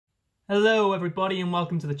Hello everybody and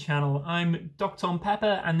welcome to the channel. I'm Dr. Tom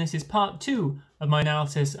Pepper and this is part 2 of my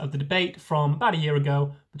analysis of the debate from about a year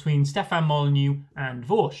ago between Stefan Molyneux and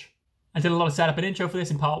Vaush. I did a lot of setup and intro for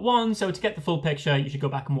this in part 1, so to get the full picture you should go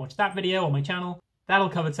back and watch that video on my channel. That'll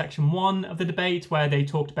cover section 1 of the debate where they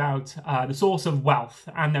talked about the source of wealth,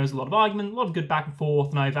 and there was a lot of argument, a lot of good back and forth,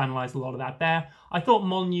 and I've analysed a lot of that there. I thought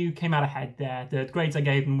Molyneux came out ahead there. The grades I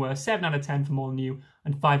gave him were 7 out of 10 for Molyneux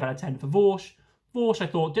and 5 out of 10 for Vaush. Vaush I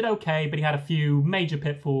thought did okay, but he had a few major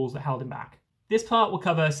pitfalls that held him back. This part will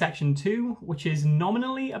cover section 2, which is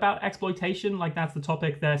nominally about exploitation, like that's the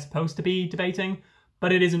topic they're supposed to be debating,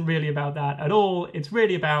 but it isn't really about that at all. It's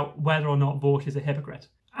really about whether or not Vaush is a hypocrite.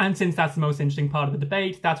 And since that's the most interesting part of the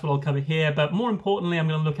debate, that's what I'll cover here, but more importantly I'm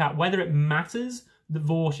going to look at whether it matters that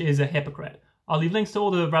Vaush is a hypocrite. I'll leave links to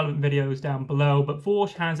all the relevant videos down below, but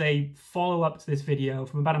Vaush has a follow-up to this video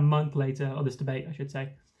from about a month later, or this debate I should say,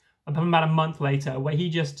 about a month later, where he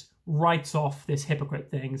just writes off this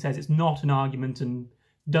hypocrite thing, says it's not an argument and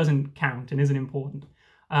doesn't count and isn't important.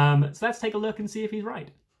 So let's take a look and see if he's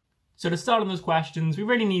right. So to start on those questions, we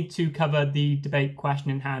really need to cover the debate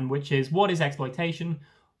question in hand, which is, what is exploitation?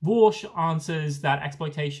 Vaush answers that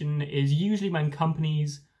exploitation is usually when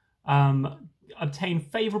companies obtain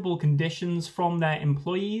favourable conditions from their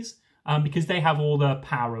employees because they have all the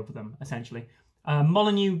power over them, essentially.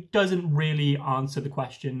 Molyneux doesn't really answer the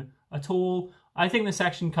question at all. I think this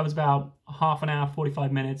section covers about half an hour,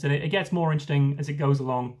 45 minutes, and it gets more interesting as it goes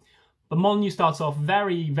along. But Molyneux starts off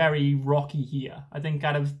very, very rocky here. I think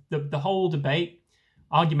out of the whole debate,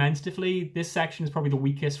 argumentatively, this section is probably the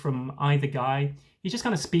weakest from either guy. He's just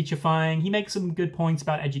kind of speechifying. He makes some good points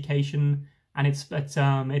about education and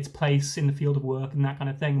its place in the field of work and that kind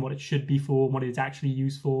of thing, what it should be for, what it's actually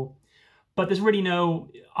used for. But there's really no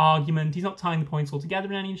argument. He's not tying the points all together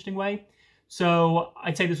in any interesting way. So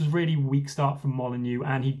I'd say this was really weak start from Molyneux,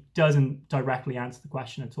 and he doesn't directly answer the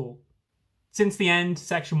question at all. Since the end,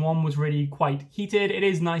 section 1 was really quite heated. It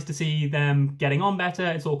is nice to see them getting on better.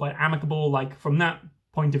 It's all quite amicable. Like, from that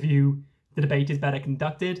point of view, the debate is better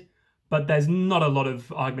conducted, but there's not a lot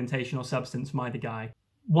of argumentation or substance from either guy.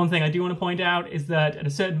 One thing I do want to point out is that at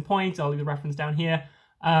a certain point, I'll leave the reference down here,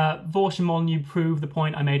 Vaush and Molyneux prove the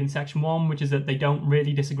point I made in section 1, which is that they don't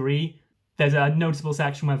really disagree. There's a noticeable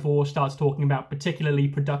section where Vaush starts talking about particularly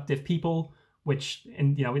productive people, which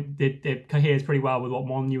it coheres pretty well with what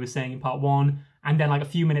Molyneux was saying in part 1. And then like a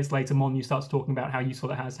few minutes later, Molyneux starts talking about how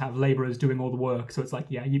useful it has to have labourers doing all the work. So it's like,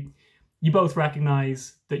 yeah, you both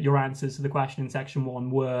recognise that your answers to the question in section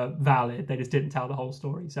 1 were valid. They just didn't tell the whole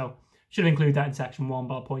story. So should have included that in section 1,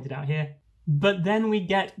 but I'll point it out here. But then we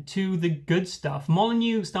get to the good stuff.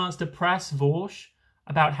 Molyneux starts to press Vaush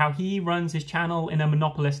about how he runs his channel in a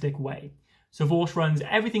monopolistic way. So Vaush runs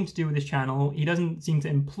everything to do with his channel. He doesn't seem to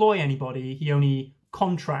employ anybody. He only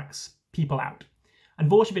contracts people out. And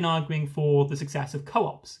Vaush had been arguing for the success of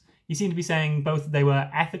co-ops. He seemed to be saying both that they were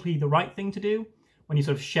ethically the right thing to do when you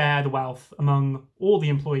sort of share the wealth among all the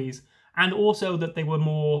employees, and also that they were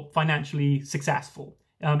more financially successful.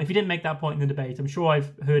 If he didn't make that point in the debate, I'm sure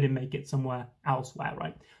I've heard him make it somewhere elsewhere,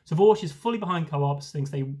 right? So Vaush is fully behind co-ops,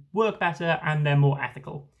 thinks they work better and they're more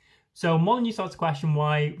ethical. So Molyneux starts to question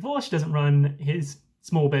why Vaush doesn't run his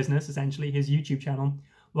small business, essentially his YouTube channel,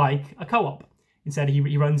 like a co-op. Instead,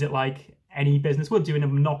 he runs it like any business would do, in a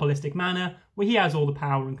monopolistic manner where he has all the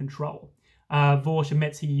power and control. Vaush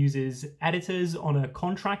admits he uses editors on a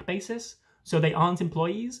contract basis, so they aren't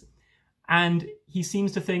employees. And he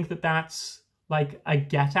seems to think that that's like a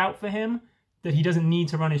get out for him, that he doesn't need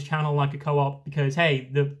to run his channel like a co-op because, hey,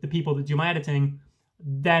 the people that do my editing,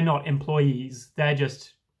 they're not employees. They're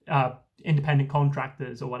just independent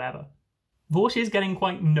contractors or whatever. Vaush is getting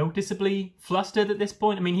quite noticeably flustered at this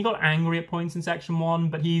point. I mean, he got angry at points in section 1,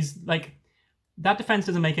 but he's like, that defense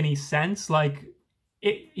doesn't make any sense. Like,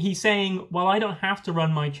 he's saying, well, I don't have to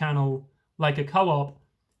run my channel like a co-op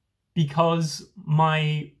because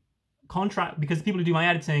because the people who do my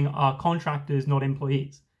editing are contractors, not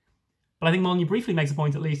employees. But I think Molyneux briefly makes a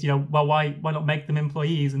point, at least, well, why not make them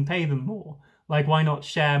employees and pay them more? Like, why not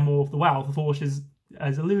share more of the wealth? Vaush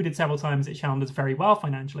has alluded several times that his channel does very well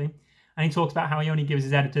financially, and he talks about how he only gives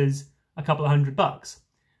his editors a couple of $100.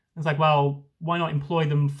 It's like, well, why not employ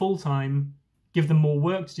them full-time, give them more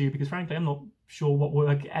work to do? Because frankly, I'm not sure what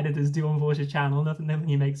work editors do on Vaush's channel. Nothing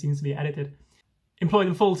he makes seems to be edited. Employ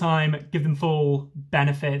them full-time, give them full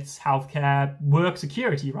benefits, healthcare, work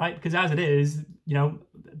security, right? Because as it is,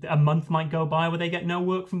 a month might go by where they get no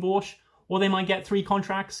work from Vaush, or they might get 3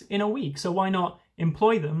 contracts in a week. So why not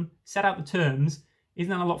employ them, set out the terms?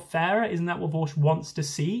 Isn't that a lot fairer? Isn't that what Vaush wants to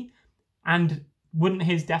see? And wouldn't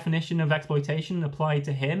his definition of exploitation apply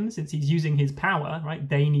to him, since he's using his power, right?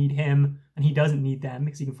 They need him and he doesn't need them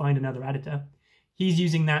because he can find another editor. He's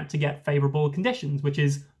using that to get favorable conditions, which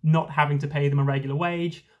is not having to pay them a regular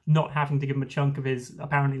wage, not having to give them a chunk of his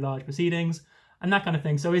apparently large proceedings, and that kind of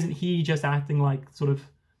thing. So isn't he just acting like sort of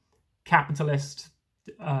capitalist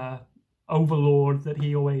overlord that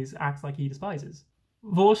he always acts like he despises?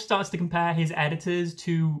 Vaush starts to compare his editors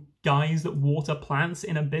to guys that water plants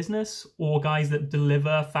in a business, or guys that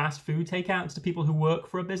deliver fast food takeouts to people who work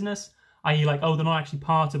for a business, i.e. like, oh, they're not actually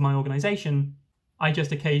part of my organization, I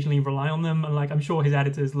just occasionally rely on them, and like, I'm sure his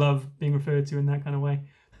editors love being referred to in that kind of way.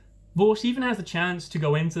 Vaush even has the chance to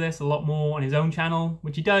go into this a lot more on his own channel,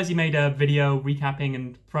 which he does. He made a video recapping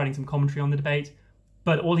and providing some commentary on the debate,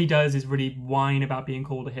 but all he does is really whine about being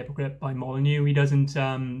called a hypocrite by Molyneux. He doesn't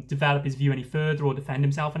develop his view any further or defend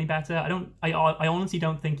himself any better. I honestly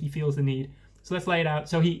don't think he feels the need. So let's lay it out.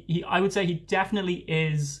 So I would say he definitely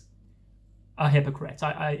is a hypocrite.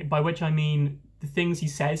 By which I mean the things he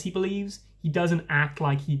says he believes, he doesn't act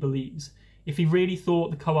like he believes. If he really thought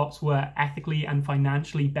the co-ops were ethically and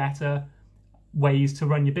financially better ways to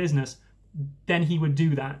run your business, then he would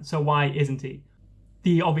do that. So why isn't he?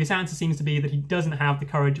 The obvious answer seems to be that he doesn't have the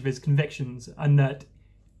courage of his convictions, and that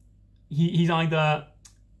he either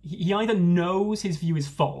knows his view is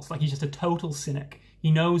false, like he's just a total cynic. He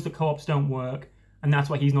knows that co-ops don't work, and that's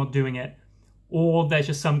why he's not doing it. Or there's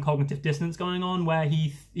just some cognitive dissonance going on where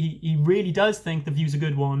he really does think the view's a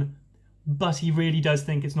good one, but he really does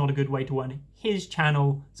think it's not a good way to run his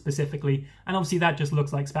channel specifically. And obviously that just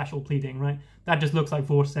looks like special pleading, right? That just looks like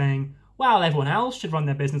Vaush saying, well, everyone else should run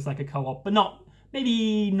their business like a co-op, but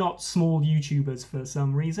maybe not small YouTubers for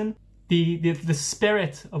some reason. The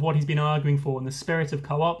spirit of what he's been arguing for, and the spirit of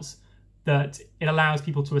co-ops, that it allows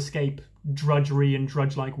people to escape drudgery and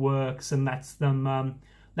drudge-like works and lets them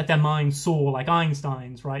let their minds soar like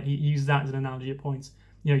Einstein's, right? He uses that as an analogy at points.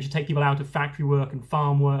 You know, you should take people out of factory work and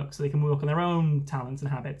farm work so they can work on their own talents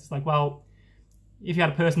and habits. Like, well, if you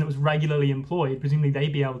had a person that was regularly employed, presumably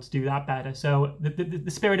they'd be able to do that better. So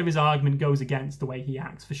the spirit of his argument goes against the way he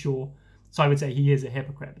acts, for sure. So I would say he is a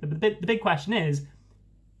hypocrite. But the big question is,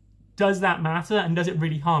 does that matter, and does it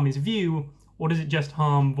really harm his view, or does it just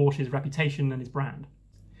harm Vaush's reputation and his brand?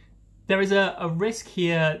 There is a risk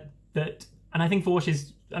here that, and I think Vaush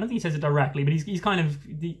is, I don't think he says it directly, but he's kind of,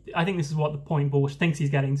 I think this is what the point Vaush thinks he's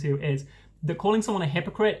getting to, is that calling someone a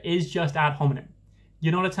hypocrite is just ad hominem.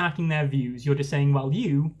 You're not attacking their views, you're just saying, well,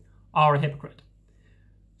 you are a hypocrite.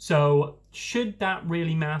 So should that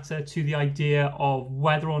really matter to the idea of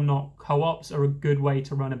whether or not co-ops are a good way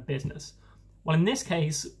to run a business? Well, in this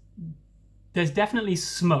case, there's definitely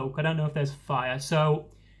smoke. I don't know if there's fire. So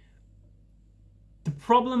the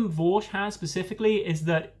problem Vaush has specifically is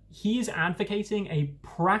that he is advocating a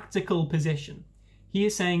practical position. He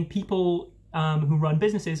is saying people who run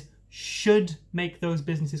businesses should make those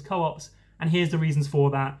businesses co-ops, and here's the reasons for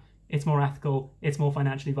that. It's more ethical, it's more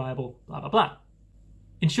financially viable, blah, blah, blah.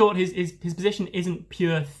 In short, his position isn't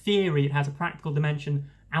pure theory, it has a practical dimension,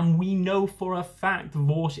 and we know for a fact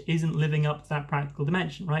Vaush isn't living up to that practical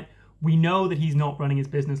dimension, right? We know that he's not running his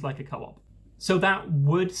business like a co-op. So that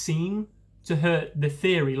would seem to hurt the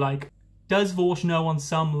theory. Like, does Vaush know on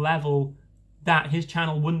some level that his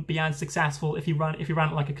channel wouldn't be as successful if he ran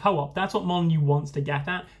it like a co-op? That's what Molyneux wants to get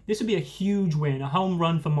at. This would be a huge win, a home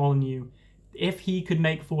run for Molyneux, if he could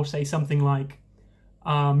make Vaush say something like,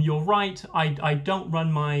 you're right, I don't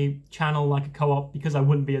run my channel like a co-op because I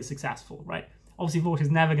wouldn't be as successful, right? Obviously Vaush is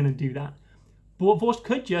never going to do that. But what Vaush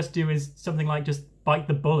could just do is something like just bite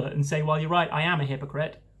the bullet and say, well, you're right, I am a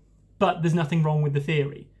hypocrite, but there's nothing wrong with the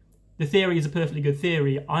theory. The theory is a perfectly good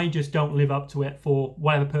theory, I just don't live up to it for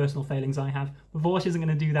whatever personal failings I have. But Vaush isn't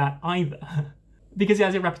going to do that either. Because he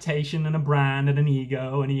has a reputation and a brand and an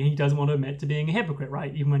ego, and he doesn't want to admit to being a hypocrite,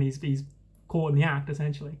 right? Even when he's caught in the act,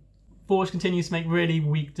 essentially. Vaush continues to make really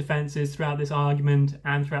weak defenses throughout this argument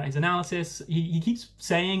and throughout his analysis. He keeps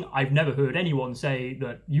saying, I've never heard anyone say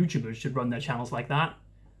that YouTubers should run their channels like that.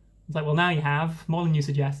 It's like, well, now you have. Molyneux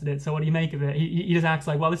suggested it, so what do you make of it? He just acts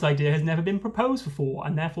like, well, this idea has never been proposed before,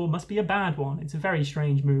 and therefore must be a bad one. It's a very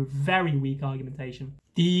strange move, very weak argumentation.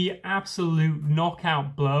 The absolute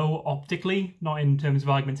knockout blow, optically, not in terms of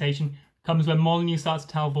argumentation, comes when Molyneux starts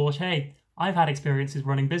to tell Vaush, hey, I've had experiences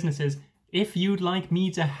running businesses. If you'd like me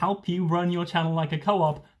to help you run your channel like a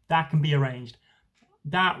co-op, that can be arranged.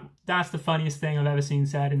 That's the funniest thing I've ever seen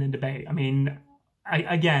said in a debate. I mean,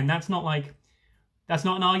 again, that's not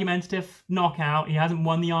an argumentative knockout. He hasn't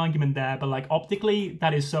won the argument there, but like optically,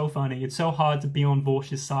 that is so funny. It's so hard to be on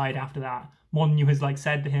Vaush's side after that. Molyneux has like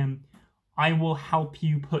said to him, I will help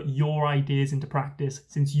you put your ideas into practice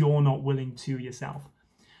since you're not willing to yourself.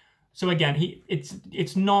 So again,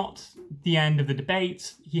 it's not the end of the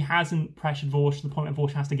debate. He hasn't pressured Vaush to the point where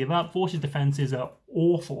Vaush has to give up. Vaush's defenses are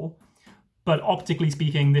awful, but optically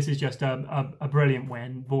speaking, this is just a brilliant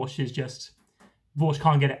win. Vaush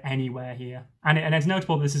can't get it anywhere here. And it's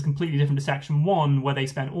notable that this is completely different to section 1, where they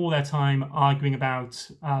spent all their time arguing about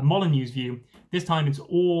Molyneux's view. This time it's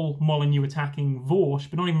all Molyneux attacking Vaush,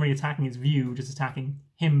 but not even really attacking his view, just attacking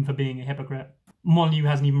him for being a hypocrite. Molyneux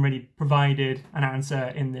hasn't even really provided an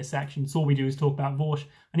answer in this section, so all we do is talk about Vaush.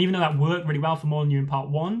 And even though that worked really well for Molyneux in part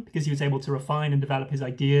 1, because he was able to refine and develop his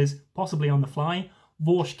ideas, possibly on the fly,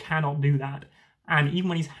 Vaush cannot do that. And even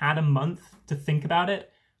when he's had a month to think about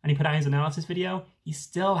it, and he put out his analysis video, he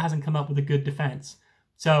still hasn't come up with a good defense.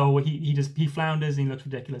 So he flounders and he looks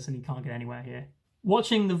ridiculous and he can't get anywhere here.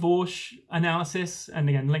 Watching the Vaush analysis, and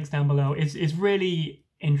again, links down below, is really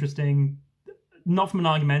interesting. Not from an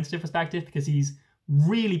argumentative perspective, because he's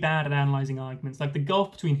really bad at analysing arguments. Like the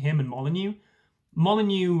gulf between him and Molyneux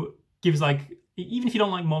gives even if you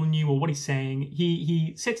don't like Molyneux or what he's saying,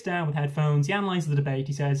 he sits down with headphones, he analyses the debate,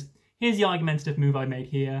 he says, here's the argumentative move I made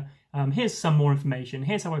here, here's some more information,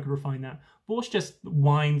 here's how I could refine that. Vaush just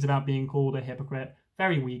whines about being called a hypocrite,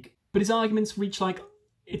 very weak. But his arguments reach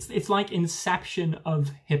it's like inception of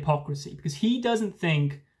hypocrisy, because he doesn't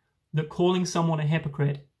think that calling someone a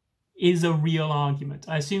hypocrite is a real argument.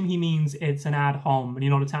 I assume he means it's an ad hom, and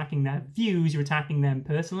you're not attacking their views, you're attacking them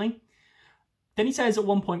personally. Then he says at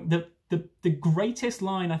one point that the greatest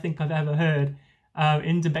line I think I've ever heard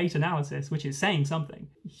in debate analysis, which is saying something.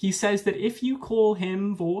 He says that if you call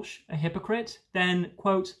him, Vaush, a hypocrite, then,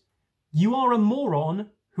 quote, you are a moron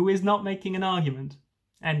who is not making an argument,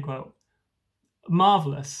 end quote.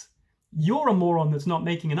 Marvellous. You're a moron that's not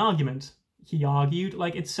making an argument, he argued.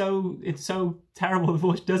 It's so terrible that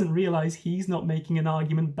Vaush doesn't realise he's not making an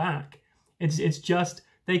argument back. It's just,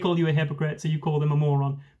 they call you a hypocrite, so you call them a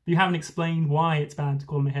moron. But you haven't explained why it's bad to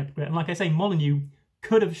call him a hypocrite. And like I say, Molyneux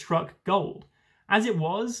could have struck gold. As it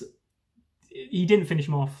was, he didn't finish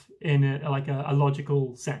him off in a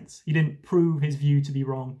logical sense. He didn't prove his view to be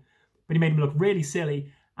wrong, but he made him look really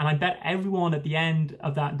silly. And I bet everyone at the end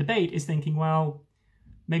of that debate is thinking, well,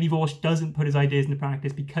 maybe Vaush doesn't put his ideas into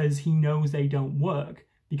practice because he knows they don't work,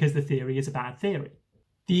 because the theory is a bad theory.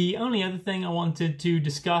 The only other thing I wanted to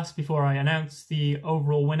discuss before I announce the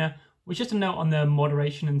overall winner was just a note on the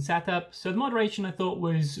moderation and setup. So the moderation I thought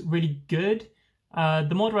was really good.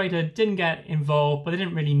 The moderator didn't get involved, but they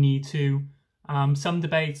didn't really need to. Some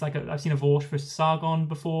debates, I've seen a Vaush versus Sargon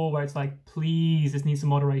before, where it's like, please, this needs some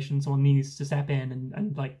moderation. Someone needs to step in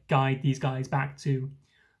and guide these guys back to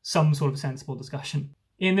some sort of sensible discussion.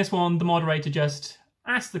 In this one, the moderator just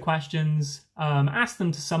asked the questions, asked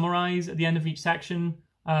them to summarize at the end of each section,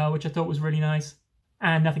 which I thought was really nice,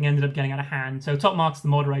 and nothing ended up getting out of hand. So top marks to the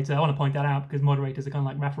moderator. I want to point that out because moderators are kind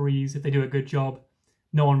of like referees. If they do a good job,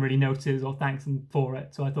 no one really notices or thanks them for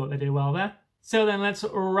it. So I thought they did well there. So then let's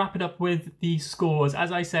wrap it up with the scores.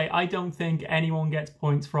 As I say, I don't think anyone gets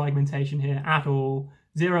points for argumentation here at all.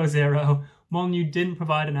 0-0. Molyneux didn't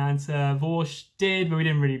provide an answer. Vaush did, but we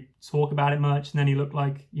didn't really talk about it much. And then he looked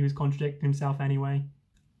like he was contradicting himself anyway.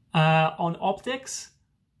 On optics,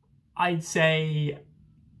 I'd say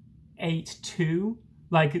 8-2.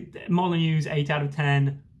 Molyneux's 8 out of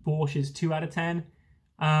 10. Vaush's 2 out of 10.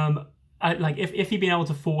 If he'd been able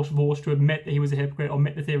to force Vaush to admit that he was a hypocrite or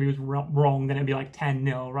admit the theory was wrong, then it'd be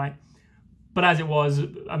 10-0, right? But as it was,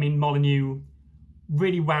 Molyneux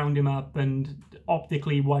really wound him up and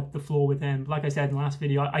optically wiped the floor with him. Like I said in the last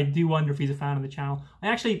video, I do wonder if he's a fan of the channel.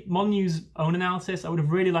 Molyneux's own analysis, I would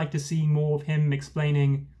have really liked to see more of him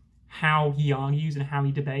explaining how he argues and how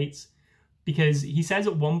he debates. Because he says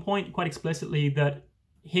at one point, quite explicitly, that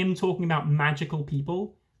him talking about magical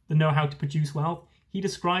people that know how to produce wealth, he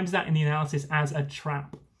describes that in the analysis as a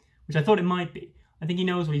trap, which I thought it might be. I think he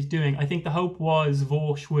knows what he's doing. I think the hope was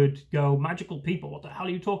Vaush would go, magical people, what the hell are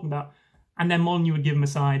you talking about? And then Molyneux would give him a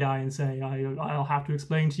side eye and say, I'll have to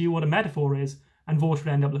explain to you what a metaphor is. And Vaush would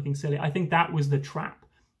end up looking silly. I think that was the trap,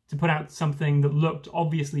 to put out something that looked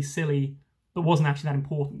obviously silly, but wasn't actually that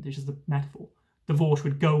important. It's just the metaphor that Vaush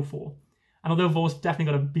would go for. And although Vaush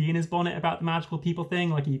definitely got a bee in his bonnet about the magical people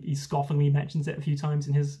thing, he scoffingly mentions it a few times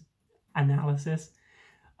in his analysis,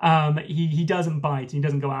 he doesn't bite, and he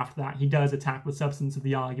doesn't go after that. He does attack the substance of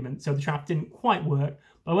the argument. So the trap didn't quite work.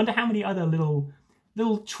 But I wonder how many other little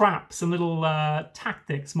traps and little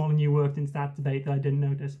tactics Molyneux worked into that debate that I didn't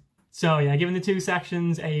notice. So yeah, given the two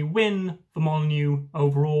sections, a win for Molyneux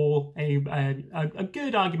overall, a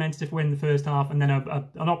good argumentative win in the first half, and then an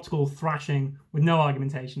optical thrashing with no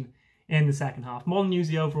argumentation in the second half. Molyneux's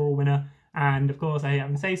the overall winner. And of course, I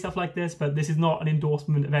haven't say stuff like this, but this is not an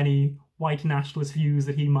endorsement of any white nationalist views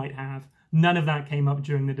that he might have. None of that came up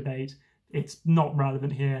during the debate. It's not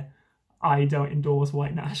relevant here. I don't endorse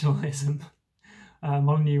white nationalism.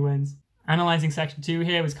 Molyneux wins. Analysing section 2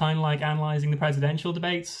 here was kind of like analysing the presidential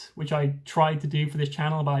debates, which I tried to do for this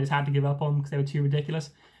channel, but I just had to give up on because they were too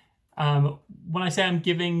ridiculous. When I say I'm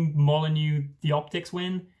giving Molyneux the optics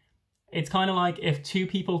win, it's kind of like if two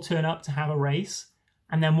people turn up to have a race,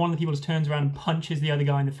 and then one of the people just turns around and punches the other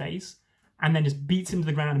guy in the face, and then just beats him to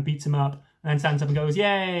the ground and beats him up, and then stands up and goes,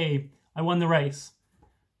 "Yay, I won the race."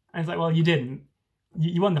 And it's like, well, you didn't.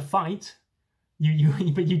 You won the fight, but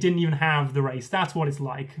you didn't even have the race. That's what it's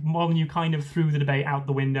like. Molyneux kind of threw the debate out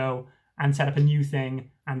the window and set up a new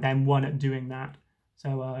thing, and then won at doing that.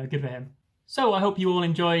 So good for him. So I hope you all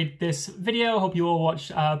enjoyed this video. I hope you all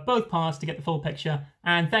watched both parts to get the full picture.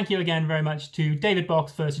 And thank you again very much to David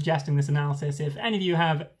Box for suggesting this analysis. If any of you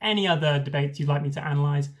have any other debates you'd like me to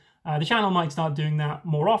analyse, the channel might start doing that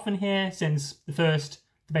more often here, since the first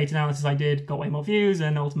debate analysis I did got way more views,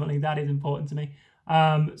 and ultimately that is important to me.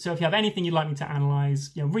 So if you have anything you'd like me to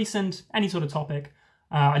analyse, recent, any sort of topic,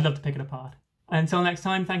 I'd love to pick it apart. Until next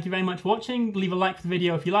time, thank you very much for watching. Leave a like for the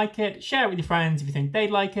video if you like it, share it with your friends if you think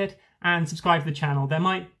they'd like it, and subscribe to the channel. There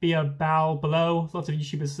might be a bell below. Lots of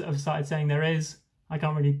YouTubers have started saying there is. I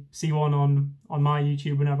can't really see one on my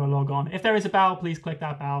YouTube whenever I log on. If there is a bell, please click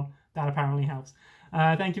that bell. That apparently helps.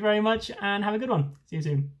 Thank you very much, and have a good one. See you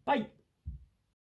soon. Bye.